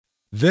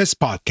This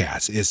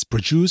podcast is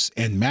produced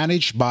and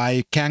managed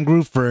by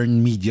Kangaroo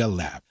Fern Media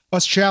Lab,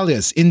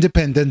 Australia's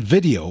independent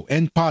video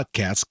and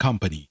podcast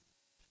company.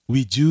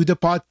 We do the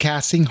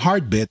podcasting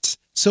hard bits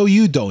so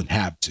you don't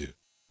have to.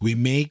 We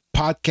make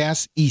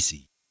podcasts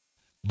easy.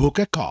 Book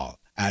a call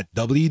at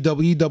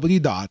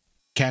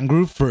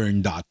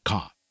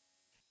www.kangaroofern.com.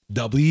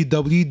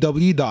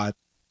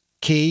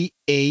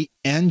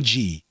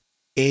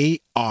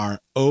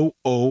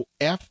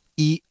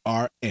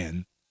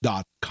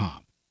 www.kangaroofern.com.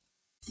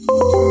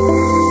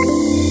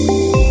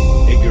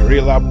 A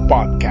Guerrilla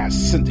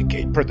Podcast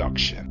Syndicate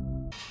production.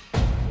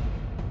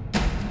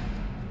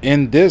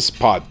 In this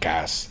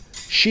podcast,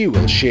 she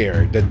will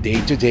share the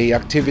day-to-day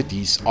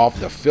activities of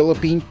the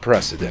Philippine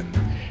president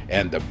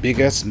and the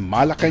biggest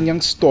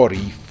Malacanang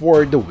story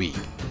for the week.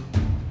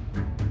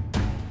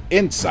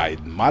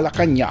 Inside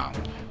Malacanang,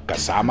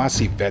 kasama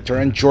si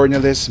veteran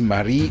journalist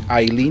Marie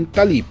Eileen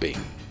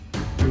Taliping.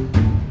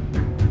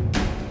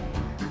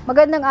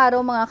 Magandang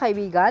araw mga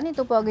kaibigan,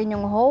 ito po ang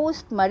inyong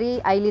host,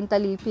 Marie Eileen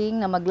Taliping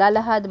na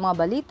maglalahad ng mga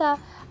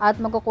balita at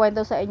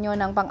magkukwento sa inyo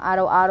ng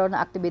pang-araw-araw na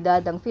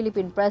aktibidad ng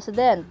Philippine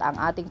President, ang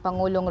ating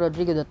Pangulong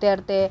Rodrigo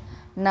Duterte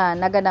na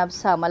naganap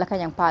sa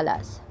Malacanang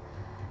Palace.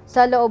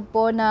 Sa loob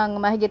po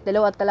ng mahigit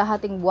 2.5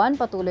 buwan,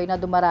 patuloy na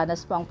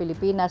dumaranas po ang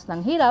Pilipinas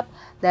ng hirap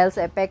dahil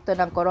sa epekto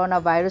ng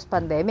coronavirus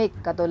pandemic.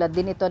 Katulad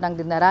din ito ng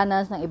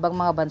dinaranas ng ibang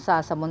mga bansa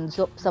sa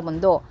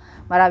mundo.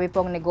 Marami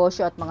pong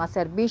negosyo at mga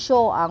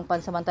serbisyo ang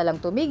pansamantalang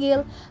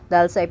tumigil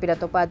dahil sa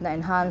ipinatupad na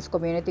enhanced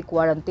community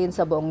quarantine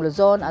sa buong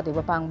Luzon at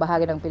iba pang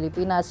bahagi ng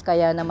Pilipinas.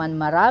 Kaya naman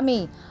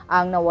marami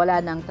ang nawala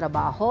ng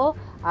trabaho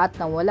at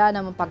nawala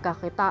ng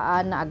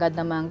pagkakitaan na agad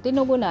namang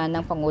tinugunan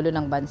ng Pangulo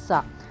ng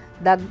Bansa.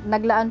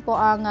 Naglaan po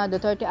ang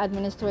Duterte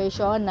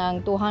administration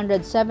ng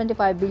 275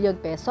 billion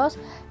pesos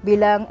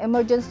bilang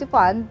emergency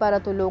fund para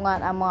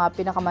tulungan ang mga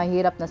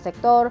pinakamahirap na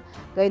sektor.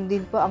 Gayon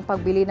din po ang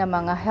pagbili ng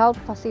mga health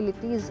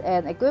facilities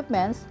and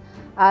equipments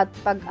at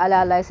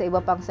pag-alalay sa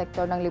iba pang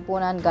sektor ng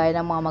lipunan gaya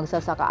ng mga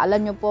magsasaka.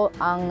 Alam niyo po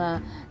ang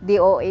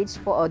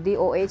DOH,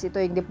 ito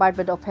yung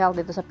Department of Health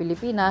dito sa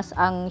Pilipinas,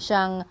 ang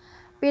siyang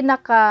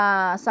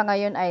sa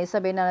ngayon ay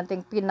sabihin na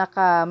natin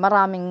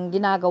maraming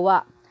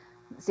ginagawa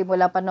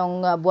simula pa nung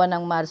buwan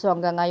ng Marso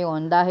hanggang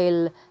ngayon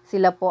dahil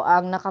sila po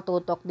ang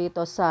nakatutok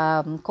dito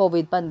sa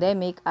COVID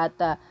pandemic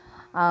at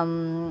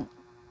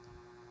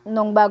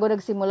nung bago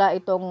nagsimula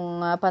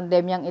itong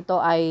pandemyang ito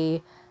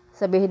ay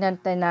sabihin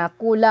natin na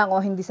kulang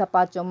o hindi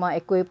sapat yung mga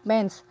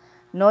equipments,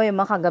 no,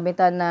 yung mga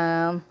kagamitan na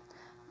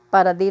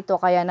para dito.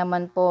 Kaya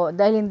naman po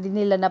dahil hindi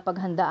nila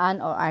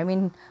napaghandaan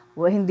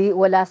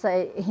wala sa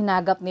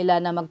hinagap nila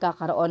na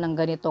magkakaroon ng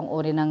ganitong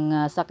uri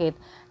ng sakit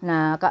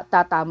na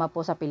tatama po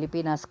sa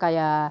Pilipinas.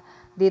 Kaya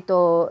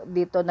dito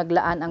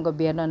naglaan ang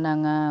gobyerno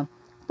ng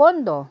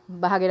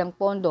bahagi ng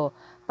pondo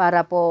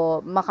para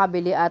po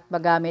makabili at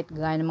magamit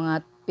gaya ng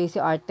mga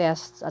PCR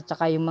tests at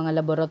saka yung mga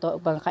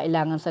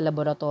kailangan sa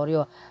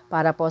laboratorio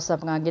para po sa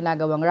mga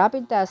ginagawang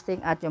rapid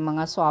testing at yung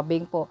mga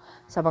swabbing po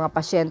sa mga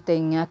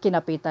pasyenteng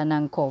kinapitan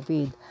ng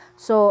COVID.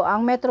 So,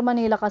 ang Metro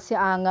Manila kasi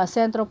ang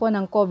sentro po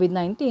ng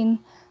COVID-19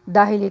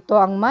 dahil ito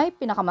ang may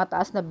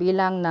pinakamataas na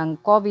bilang ng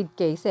COVID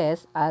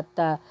cases at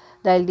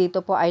dahil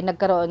dito po ay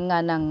nagkaroon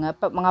nga ng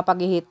mga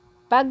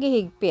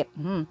paghihigpit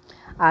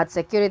at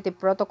security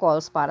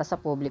protocols para sa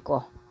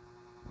publiko.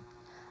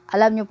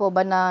 Alam niyo po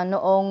ba na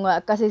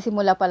noong kasi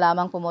simula pa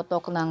lamang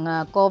pumutok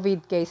ng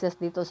COVID cases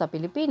dito sa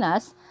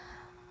Pilipinas,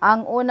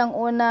 ang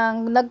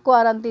unang-unang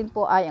nag-quarantine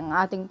po ay ang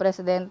ating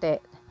presidente.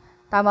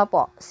 Tama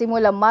po,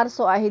 simula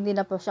Marso ay hindi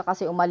na po siya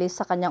kasi umalis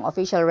sa kanyang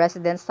official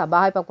residence sa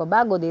Bahay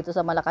Pagbabago dito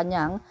sa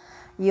Malacanang.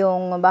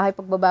 Yung Bahay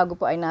Pagbabago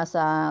po ay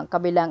nasa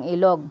kabilang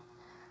ilog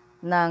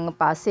ng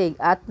Pasig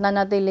at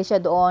nanatili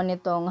siya doon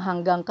nitong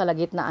hanggang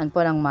kalagitnaan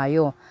po ng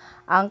Mayo.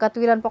 Ang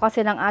katwiran po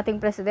kasi ng ating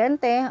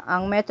presidente,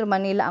 ang Metro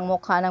Manila ang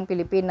mukha ng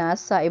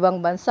Pilipinas sa ibang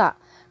bansa.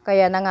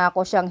 Kaya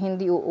nangako siyang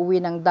hindi uuwi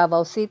ng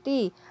Davao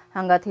City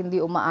hanggat hindi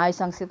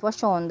umaayos ang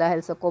sitwasyon dahil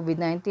sa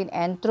COVID-19.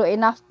 And true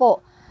enough po,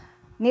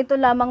 nito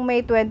lamang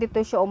May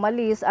 22 siya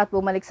umalis at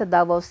bumalik sa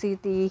Davao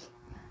City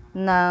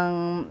ng,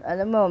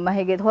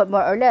 mahigit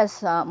more or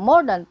less,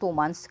 more than 2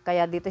 months.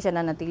 Kaya dito siya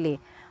nanatili.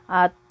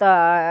 At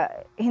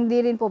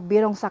hindi rin po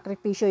birong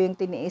sakripisyo yung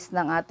tiniis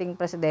ng ating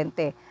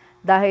presidente.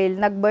 Dahil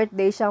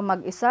nag-birthday siyang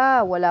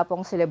mag-isa, wala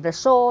pong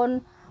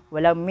selebrasyon,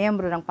 walang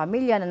miyembro ng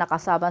pamilya na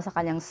nakasama sa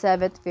kanyang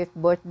 75th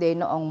birthday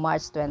noong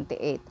March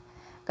 28.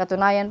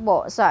 Katunayan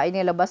po sa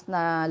inilabas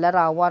na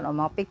larawan o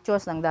mga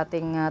pictures ng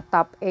dating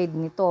top aide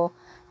nito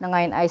na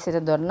ngayon ay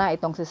senador na,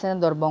 itong si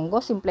Senador Bongo,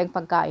 simpleng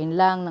pagkain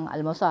lang ng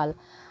almusal.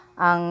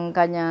 Ang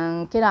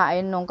kanyang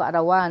kinain nung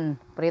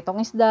kaarawan, pritong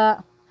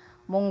isda,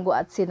 munggo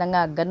at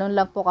sinangag. Ganun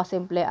lang po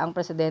kasimple ang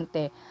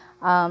presidente.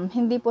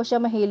 Hindi po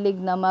siya mahilig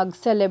na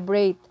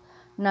mag-celebrate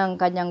ng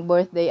kanyang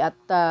birthday at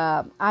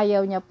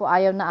ayaw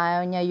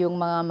niya yung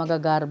mga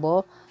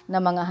magagarbo na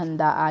mga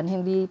handaan.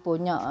 Hindi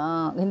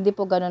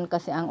po ganoon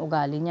kasi ang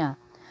ugali niya.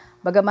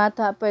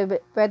 Bagamat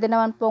pwede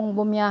naman pong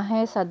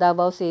bumiyahe sa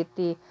Davao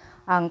City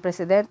ang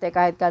presidente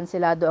kahit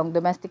kanselado ang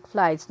domestic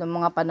flights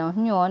noong mga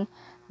panahon yun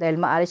Dahil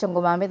maaari siyang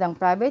gumamit ng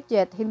private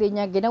jet, hindi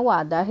niya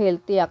ginawa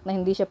dahil tiyak na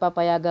hindi siya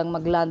papayagang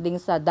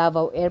maglanding sa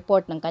Davao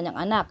Airport ng kanyang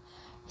anak,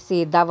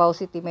 si Davao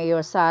City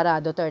Mayor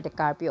Sara Duterte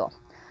Carpio.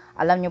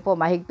 Alam niyo po,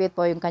 mahigpit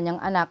po yung kanyang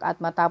anak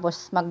at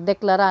matapos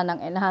magdeklara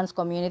ng enhanced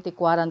community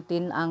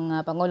quarantine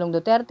ang Pangulong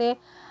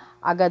Duterte,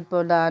 agad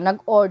po na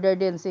nag-order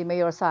din si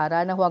Mayor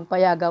Sara na huwag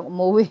payagang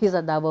umuwi sa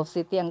Davao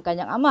City ang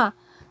kanyang ama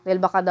dahil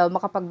baka daw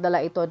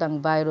makapagdala ito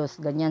ng virus.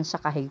 Ganyan siya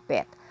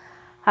kahigpit.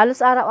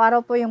 Halos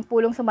araw-araw po yung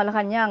pulong sa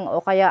Malacanang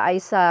o kaya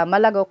ay sa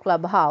Malagaw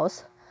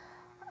Clubhouse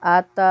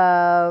at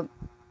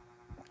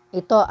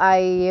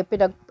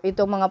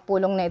itong mga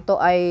pulong na ito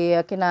ay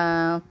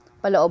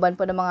kinapalooban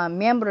po ng mga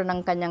miyembro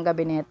ng kanyang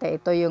gabinete.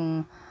 Ito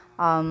yung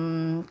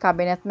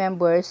cabinet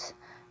members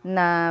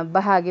na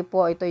bahagi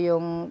po, ito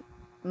yung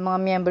mga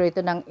miyembro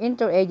ito ng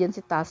Interagency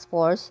Task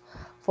Force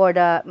for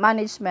the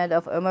Management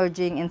of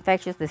Emerging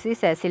Infectious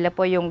Diseases. Sila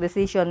po yung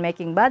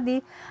decision-making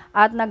body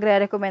at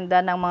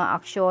nagre-rekomenda ng mga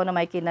aksyon na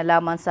may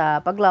kinalaman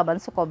sa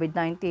paglaban sa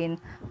COVID-19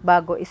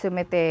 bago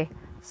isumite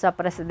sa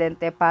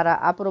presidente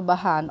para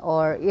aprubahan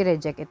or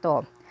i-reject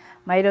ito.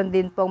 Mayroon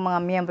din pong mga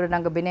miyembro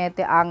ng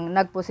gabinete ang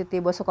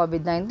nagpositibo sa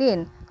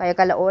COVID-19, kaya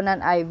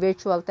kalaunan ay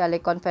virtual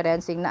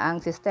teleconferencing na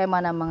ang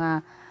sistema ng mga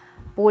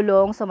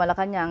pulong sa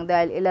Malacanang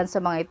dahil ilan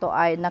sa mga ito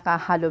ay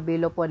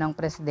nakahalubilo po ng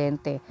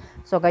presidente.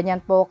 So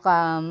ganyan po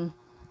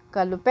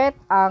kalupit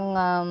ang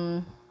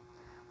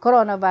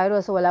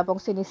coronavirus. Wala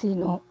pong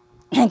sinisino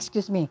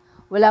excuse me,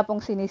 wala pong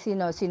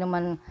sinisino, sino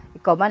man,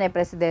 ikaw man ay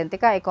presidente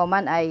ka, ikaw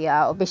man ay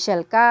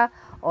official ka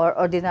or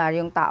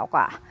ordinaryong tao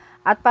ka.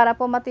 At para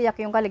po matiyak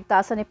yung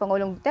kaligtasan ni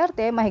Pangulong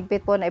Duterte,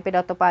 mahigpit po na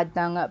ipinatupad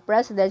ng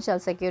Presidential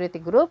Security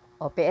Group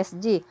o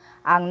PSG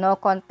ang no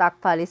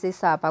contact policy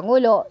sa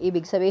Pangulo.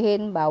 Ibig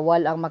sabihin,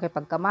 bawal ang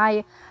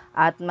makipagkamay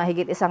at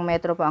mahigit 1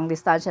 metro po ang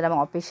distansya ng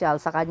mga opisyal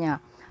sa kanya.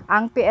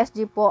 Ang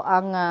PSG po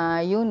ang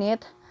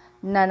unit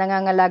na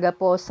nangangalaga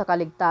po sa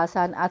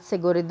kaligtasan at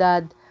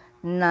seguridad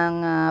ng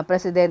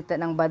presidente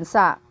ng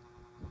bansa,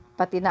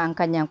 pati na ang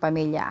kanyang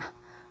pamilya.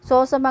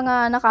 So sa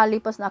mga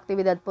nakalipas na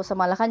aktibidad po sa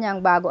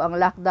Malacanang bago ang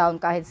lockdown,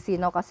 kahit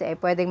sino kasi ay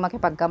pwedeng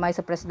makipagkamay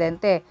sa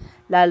presidente,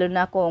 lalo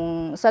na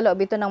kung sa loob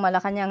ito ng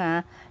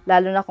Malacanang,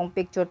 lalo na kung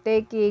picture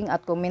taking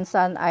at kung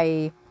minsan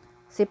ay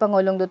si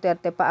Pangulong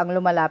Duterte pa ang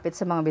lumalapit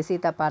sa mga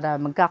bisita para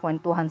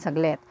magkakwentuhan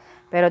saglit.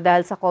 Pero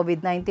dahil sa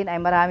COVID-19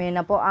 ay marami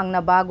na po ang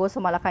nabago sa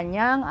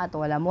Malacanang at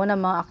wala muna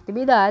mga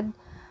aktibidad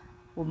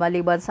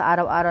maliban sa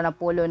araw-araw na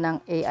pulo ng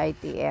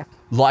AITF.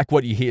 Like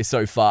what you hear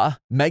so far?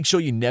 Make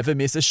sure you never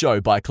miss a show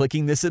by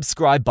clicking the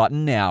subscribe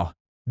button now.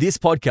 This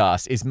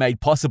podcast is made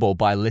possible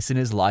by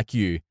listeners like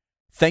you.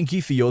 Thank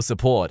you for your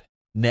support.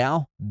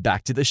 Now,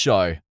 back to the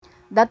show.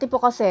 Dati po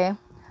kasi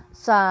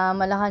sa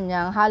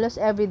Malacanang, halos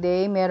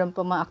everyday meron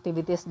po mga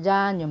activities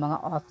dyan, yung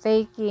mga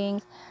off-takings,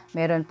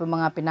 meron po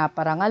mga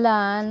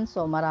pinaparangalan,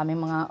 so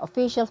maraming mga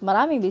officials,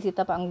 maraming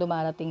bisita pa ang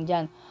dumarating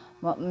dyan.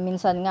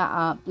 Minsan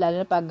nga,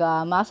 lalo na pag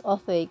mass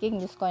off-taking,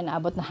 Diyos ko,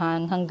 inaabot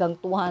na hanggang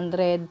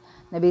 200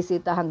 na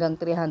bisita, hanggang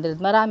 300.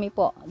 Marami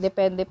po,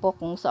 depende po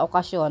kung sa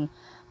okasyon,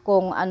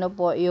 kung ano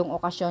po yung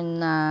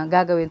okasyon na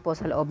gagawin po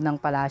sa loob ng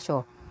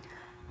palasyo.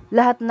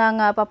 Lahat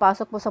ng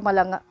papasok po sa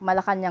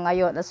Malacanang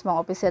ngayon as mga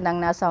opisina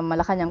ng nasa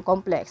Malacanang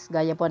Complex,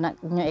 gaya po ng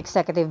yung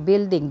executive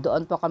building,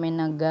 doon po kami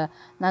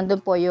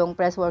nandun po yung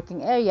press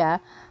working area,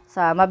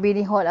 sa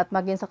Mabini Hall at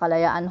maging sa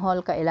Kalayaan Hall,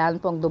 kailangan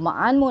pong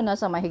dumaan muna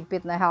sa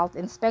mahigpit na health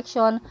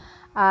inspection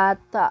at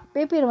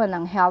pipirma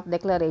ng health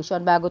declaration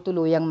bago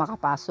tuluyang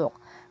makapasok.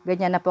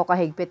 Ganyan na po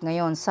kahigpit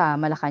ngayon sa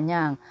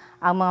Malacanang.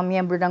 Ang mga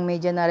miyembro ng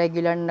media na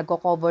regular na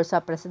nagko-cover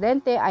sa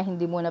presidente ay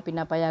hindi muna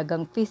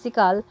pinapayagang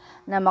physical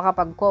na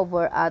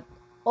makapag-cover at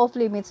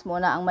off-limits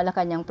muna ang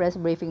Malacanang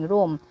press briefing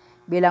room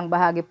bilang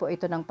bahagi po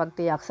ito ng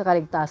pagtiyak sa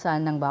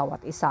kaligtasan ng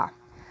bawat isa.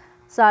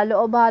 Sa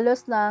loob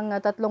halos ng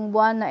 3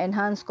 buwan na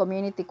enhanced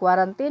community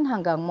quarantine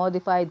hanggang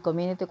modified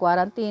community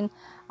quarantine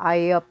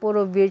ay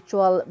puro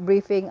virtual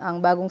briefing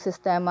ang bagong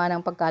sistema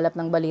ng pagkalap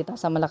ng balita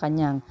sa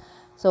Malacanang.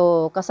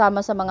 So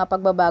kasama sa mga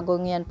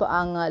pagbabagong yan po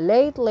ang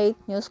late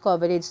news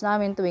coverage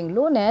namin tuwing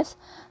Lunes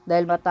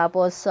dahil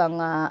matapos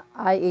ang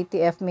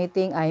IATF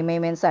meeting ay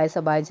may mensahe sa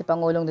bayan si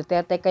Pangulong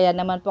Duterte, kaya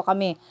naman po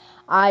kami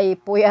ay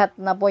puyat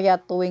na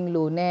puyat tuwing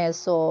Lunes.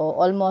 So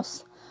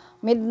almost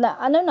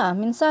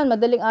minsan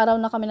madaling araw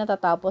na kami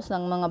natatapos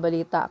ng mga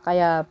balita.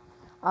 Kaya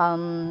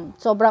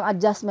sobrang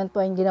adjustment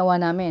po yung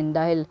ginawa namin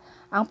dahil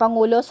ang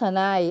Pangulo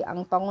sanay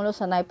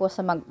po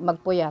sa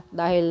magpuyat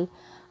dahil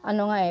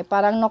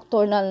parang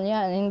nocturnal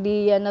niya,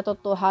 hindi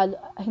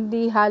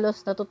halos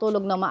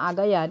natutulog na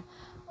maaga yan.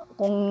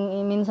 Kung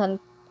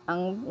minsan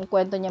ang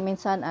kwento niya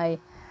minsan ay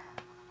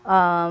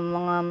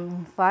mga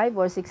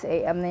 5 or 6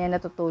 a.m. na yan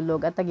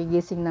natutulog at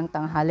nagigising ng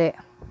tanghali.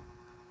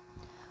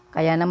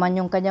 Kaya naman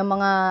yung kanyang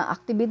mga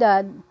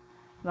aktibidad,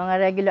 mga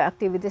regular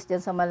activities dyan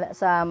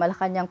sa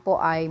Malacanang po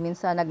ay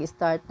minsan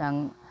nag-start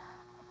ng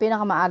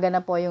pinakamaaga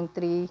na po yung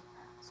 3,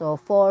 so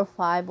 4,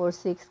 5, or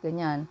 6,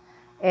 ganyan.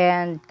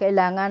 And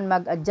kailangan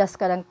mag-adjust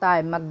ka ng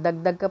time,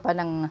 magdagdag ka pa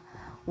ng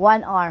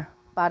 1 hour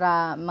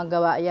para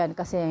magawa yan.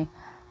 Kasi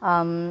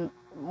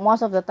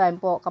most of the time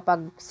po,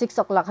 kapag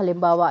 6 o'clock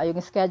halimbawa yung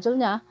schedule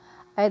niya,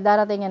 ay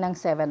darating niya ng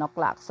 7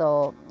 o'clock.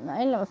 So,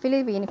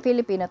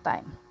 Filipino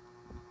time.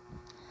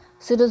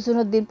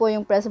 Sunod-sunod din po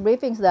yung press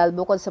briefings dahil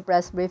bukod sa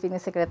press briefing ni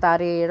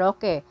Secretary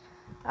Roque,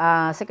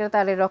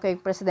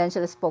 yung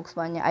presidential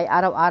spokesman niya, ay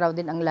araw-araw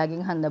din ang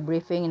laging handa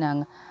briefing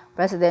ng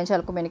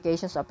Presidential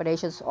Communications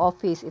Operations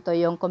Office. Ito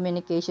yung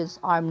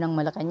communications arm ng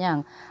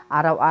Malacanang.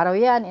 Araw-araw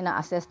yan,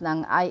 ina-assess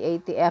ng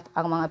IATF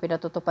ang mga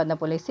pinatutupad na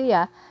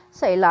polisiya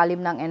sa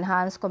ilalim ng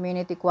Enhanced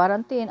Community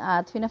Quarantine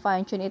at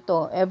fina-fine-tune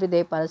ito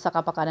everyday para sa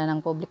kapakanan ng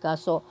publika.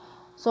 So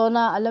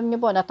na alam niyo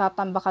po,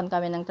 natatambakan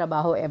kami ng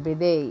trabaho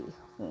everyday.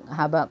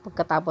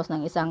 Pagkatapos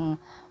ng isang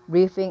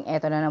briefing,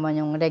 eto na naman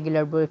yung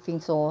regular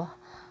briefing. So,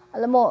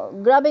 alam mo,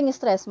 grabing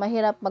stress,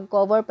 mahirap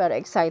mag-cover pero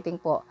exciting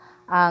po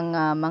ang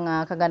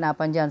mga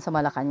kaganapan dyan sa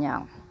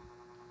Malacanang.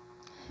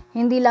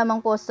 Hindi lamang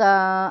po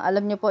sa,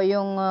 alam niyo po,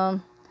 yung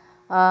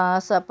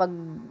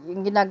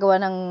yung ginagawa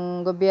ng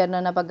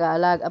gobyerno na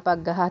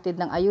paghahatid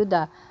ng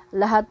ayuda,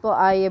 lahat po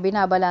ay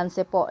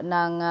binabalanse po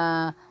ng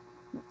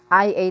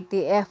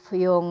IATF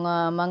yung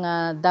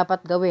mga dapat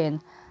gawin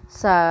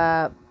sa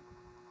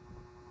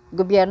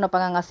gobyerno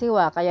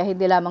pangangasiwa, kaya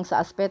hindi lamang sa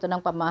aspeto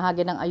ng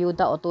pamahagi ng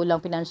ayuda o tulang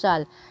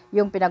pinansyal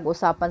yung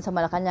pinag-usapan sa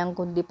Malacanang,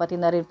 kundi pati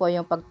na rin po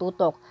yung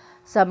pagtutok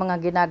sa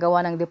mga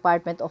ginagawa ng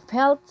Department of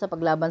Health sa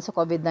paglaban sa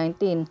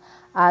COVID-19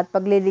 at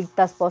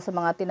pagliligtas po sa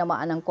mga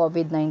tinamaan ng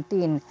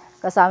COVID-19.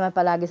 Kasama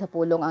palagi sa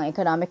pulong ang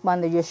economic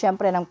manager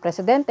syempre ng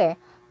presidente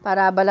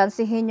para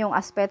balansihin yung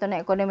aspeto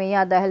ng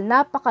ekonomiya dahil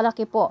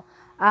napakalaki po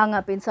ang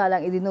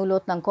pinsalang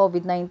idinulot ng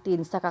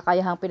COVID-19 sa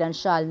kakayahang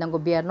pinansyal ng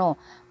gobyerno,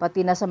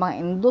 pati na sa mga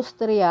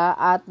industriya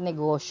at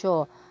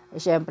negosyo.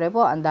 Siyempre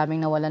po, ang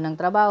daming nawalan ng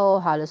trabaho,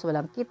 halos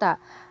walang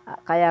kita.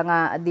 Kaya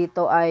nga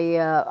dito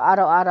ay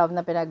araw-araw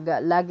na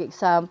lagi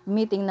sa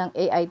meeting ng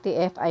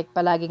AITF ay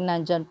palaging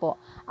nandyan po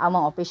ang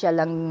mga opisyal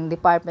ng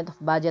Department of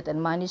Budget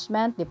and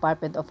Management,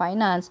 Department of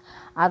Finance,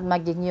 at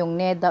maging yung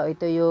NEDA,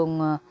 ito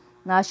yung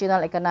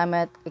National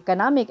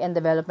Economic and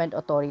Development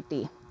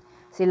Authority.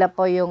 Sila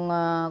po yung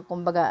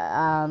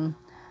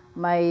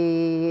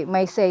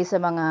may say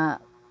sa mga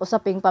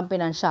usaping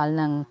pampinansyal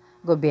ng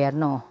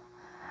gobyerno.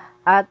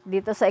 At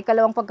dito sa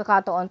ikalawang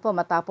pagkakataon po,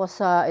 matapos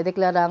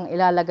ideklarang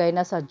ilalagay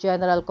na sa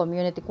General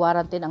Community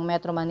Quarantine ang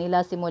Metro Manila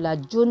simula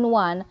June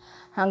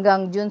 1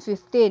 hanggang June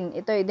 15.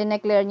 Ito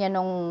i-declare niya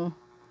nung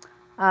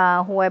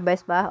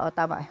Huwebes ba? O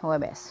tama,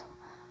 Huwebes.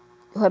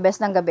 Huwebes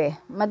ng gabi.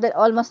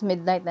 Almost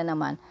midnight na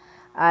naman.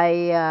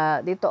 Ay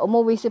dito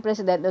umuwi si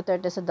President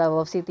Duterte sa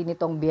Davao City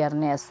nitong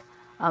Biyernes,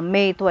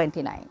 May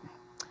 29.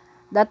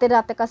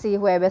 Dati-dati kasi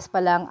Huwebes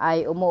pa lang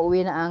ay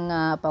umuwi na ang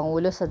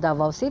Pangulo sa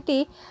Davao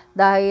City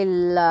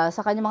dahil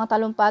sa kanyang mga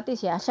talumpati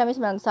siya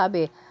mismo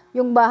nagsabi,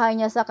 yung bahay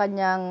niya sa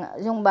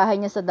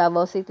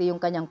Davao City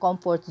yung kanyang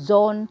comfort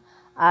zone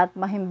at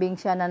mahimbing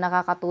siya na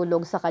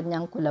nakakatulog sa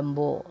kanyang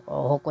kulambo.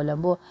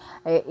 Kulambo.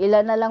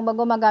 Ilan na lang ba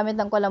gumagamit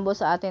ng kulambo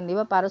sa atin, di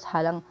ba?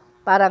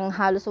 Parang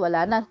halos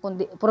wala na,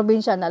 kundi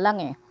probinsya na lang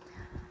eh.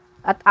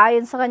 At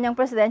ayon sa kanyang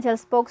presidential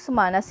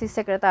spokesman na si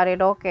Secretary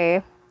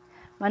Roque,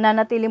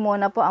 mananatili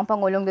muna po ang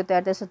Pangulong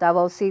Duterte sa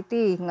Davao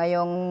City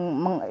ngayong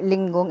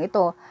linggong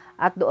ito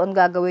at doon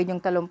gagawin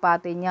yung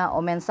talumpati niya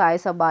o mensahe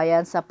sa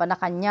bayan sa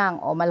Panakanyang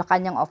o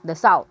Malacanang of the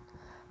South.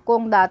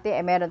 Kung dati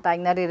meron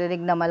tayong naririnig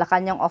na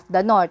Malacanang of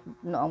the North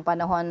noong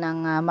panahon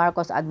ng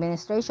Marcos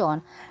administration,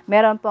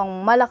 meron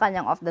pong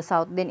Malacanang of the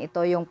South din,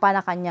 ito yung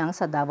Panakanyang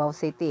sa Davao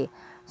City.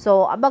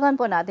 So, abangan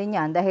po natin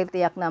yan dahil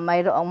tiyak na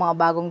mayroong mga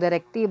bagong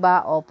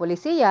direktiba o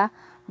polisiya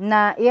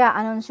na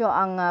i-anunsyo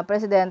ang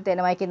presidente na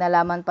may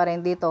kinalaman pa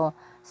rin dito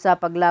sa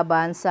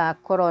paglaban sa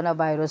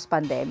coronavirus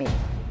pandemic.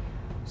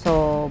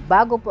 So,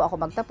 bago po ako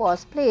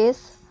magtapos,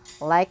 please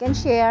like and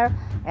share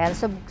and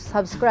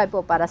subscribe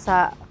po para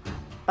sa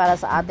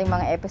ating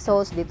mga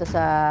episodes dito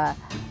sa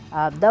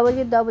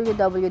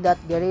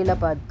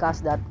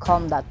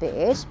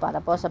www.guerrillapodcast.com.ph para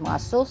po sa mga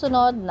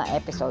susunod na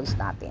episodes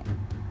natin.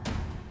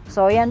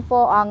 So, yan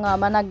po ang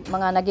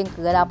mga naging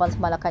kaganapan sa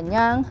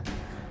Malacanang.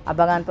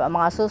 Abangan po ang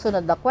mga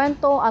susunod na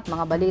kwento at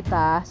mga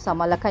balita sa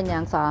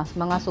Malacanang sa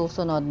mga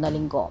susunod na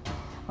linggo.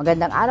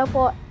 Magandang araw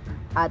po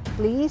at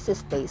please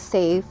stay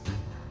safe.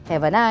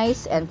 Have a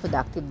nice and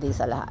productive day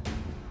sa lahat.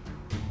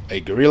 A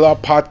Guerrilla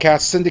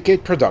Podcast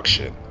Syndicate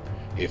production.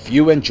 If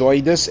you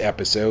enjoyed this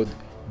episode,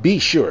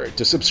 be sure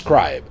to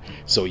subscribe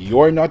so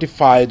you're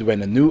notified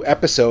when a new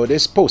episode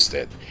is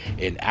posted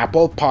in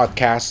Apple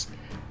Podcasts,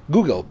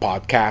 Google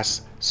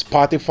Podcasts,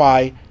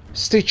 Spotify,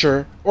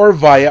 Stitcher, or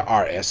via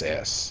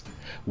RSS.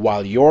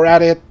 While you're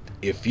at it,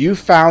 if you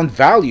found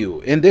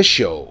value in this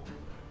show,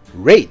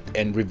 rate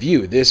and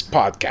review this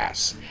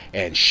podcast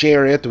and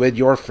share it with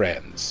your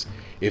friends.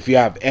 If you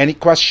have any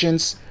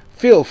questions,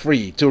 feel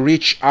free to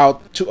reach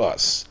out to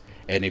us.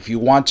 And if you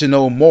want to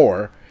know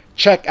more,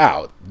 check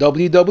out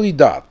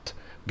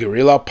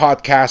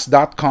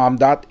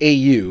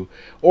www.guerrillapodcast.com.au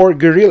or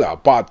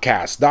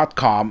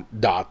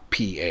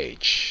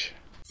guerrillapodcast.com.ph.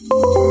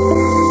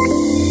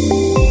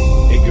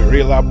 A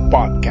Guerrilla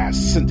Podcast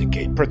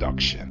Syndicate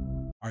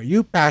production. Are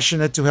you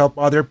passionate to help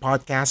other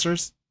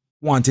podcasters?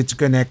 Wanted to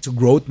connect to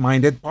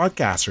growth-minded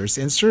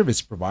podcasters and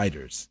service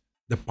providers?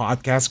 The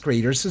Podcast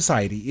Creator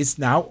Society is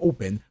now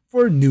open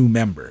for a new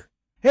member.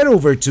 Head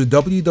over to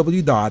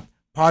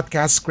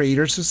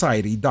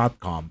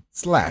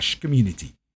www.podcastcreatorsociety.com/community.